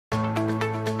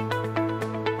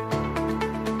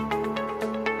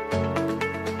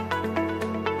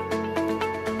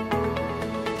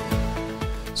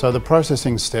So the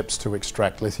processing steps to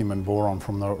extract lithium and boron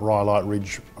from the Rhyolite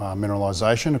Ridge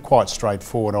mineralisation are quite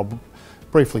straightforward. I'll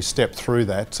briefly step through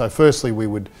that. So firstly we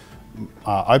would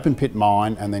open pit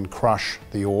mine and then crush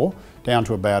the ore down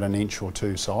to about 1 inch or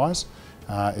 2 size.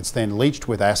 It's then leached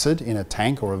with acid in a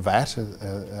tank or a vat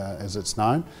as it's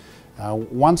known.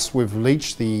 Once we've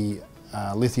leached the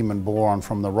lithium and boron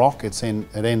from the rock, it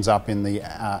ends up in the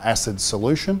acid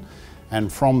solution, and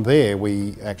from there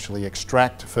we actually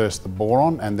extract first the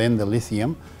boron and then the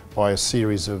lithium by a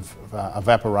series of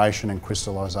evaporation and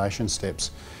crystallisation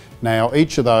steps. Now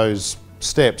each of those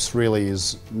steps really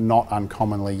is not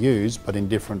uncommonly used, but in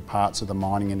different parts of the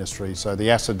mining industry. So the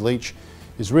acid leach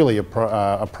is really a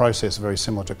process very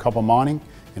similar to copper mining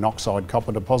in oxide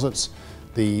copper deposits.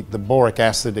 The boric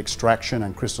acid extraction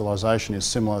and crystallisation is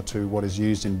similar to what is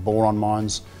used in boron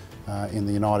mines in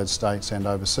the United States and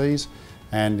overseas.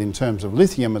 And in terms of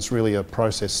lithium, it's really a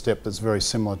process step that's very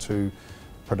similar to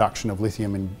production of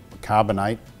lithium in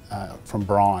carbonate from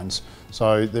brines.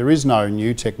 So there is no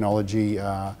new technology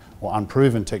or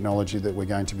unproven technology that we're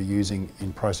going to be using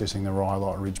in processing the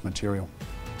Rhyolite Ridge material.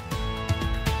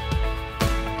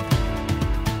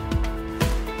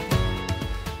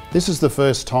 This is the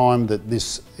first time that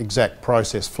this exact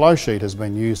process flow sheet has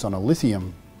been used on a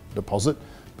lithium deposit,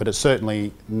 but it's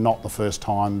certainly not the first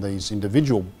time these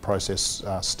individual process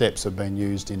steps have been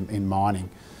used in mining.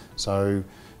 So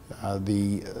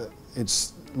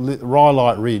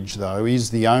Rhyolite Ridge though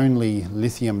is the only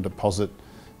lithium deposit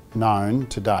known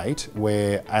to date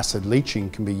where acid leaching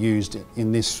can be used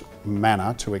in this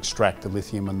manner to extract the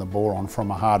lithium and the boron from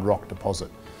a hard rock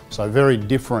deposit. So very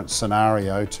different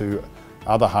scenario to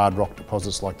other hard rock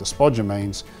deposits like the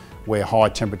spodumene, where high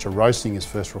temperature roasting is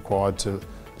first required to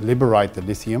liberate the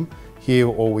lithium. Here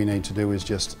all we need to do is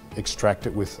just extract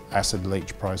it with acid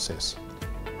leach process.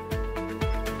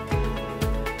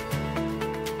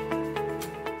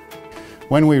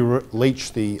 When we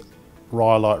leach the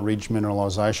Rhyolite Ridge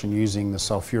mineralisation using the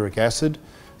sulfuric acid,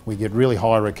 we get really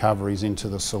high recoveries into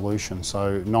the solution,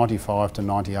 so 95 to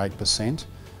 98%.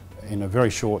 In a very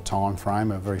short time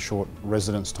frame, a very short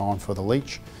residence time for the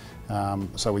leach.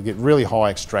 So we get really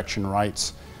high extraction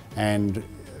rates, and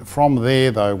from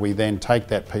there though we then take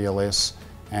that PLS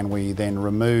and we then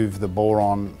remove the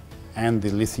boron and the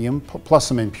lithium plus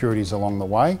some impurities along the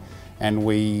way, and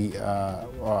we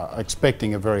are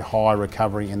expecting a very high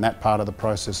recovery in that part of the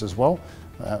process as well,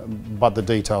 but the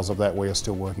details of that we are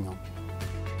still working on.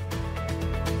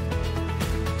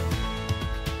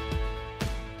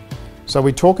 So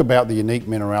we talk about the unique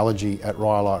mineralogy at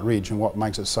Rhyolite Ridge and what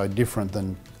makes it so different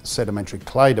than sedimentary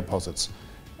clay deposits.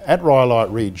 At Rhyolite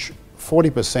Ridge,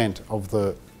 40% of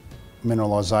the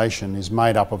mineralisation is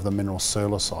made up of the mineral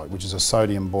silicium, which is a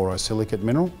sodium borosilicate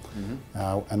mineral,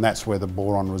 and that's where the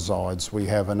boron resides. We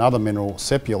have another mineral,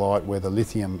 sepulite, where the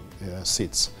lithium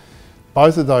sits.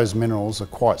 Both of those minerals are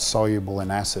quite soluble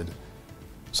in acid.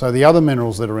 So the other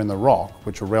minerals that are in the rock,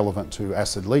 which are relevant to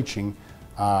acid leaching,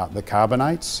 are the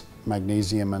carbonates,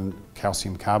 magnesium and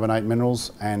calcium carbonate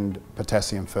minerals, and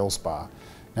potassium feldspar.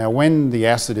 Now when the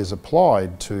acid is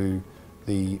applied to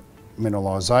the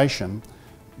mineralisation,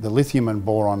 the lithium and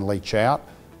boron leach out.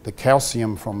 The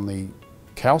calcium from the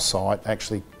calcite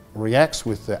actually reacts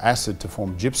with the acid to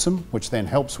form gypsum, which then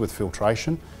helps with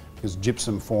filtration because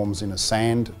gypsum forms in a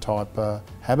sand type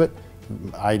habit,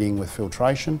 aiding with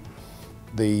filtration.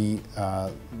 The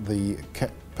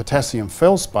potassium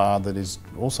feldspar that is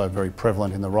also very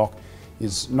prevalent in the rock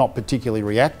is not particularly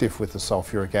reactive with the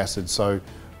sulfuric acid, so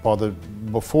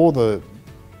before the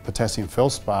potassium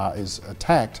feldspar is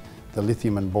attacked, the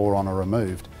lithium and boron are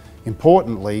removed.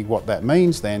 Importantly, what that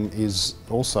means then is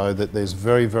also that there's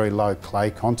very, very low clay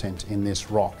content in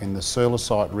this rock. In the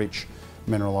siliciate-rich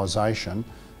mineralisation,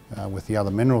 with the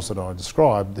other minerals that I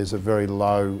described, there's a very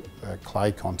low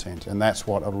clay content, and that's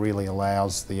what really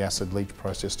allows the acid leach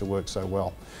process to work so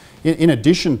well. In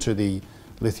addition to the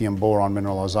lithium-boron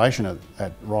mineralisation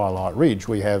at Rhyolite Ridge,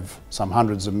 we have some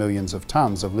hundreds of millions of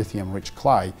tonnes of lithium-rich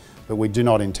clay, but we do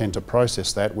not intend to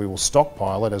process that. We will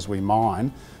stockpile it as we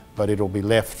mine, but it'll be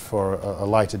left for a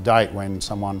later date when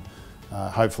someone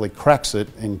hopefully cracks it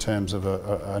in terms of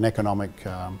an economic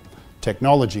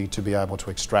technology to be able to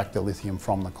extract the lithium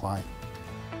from the clay.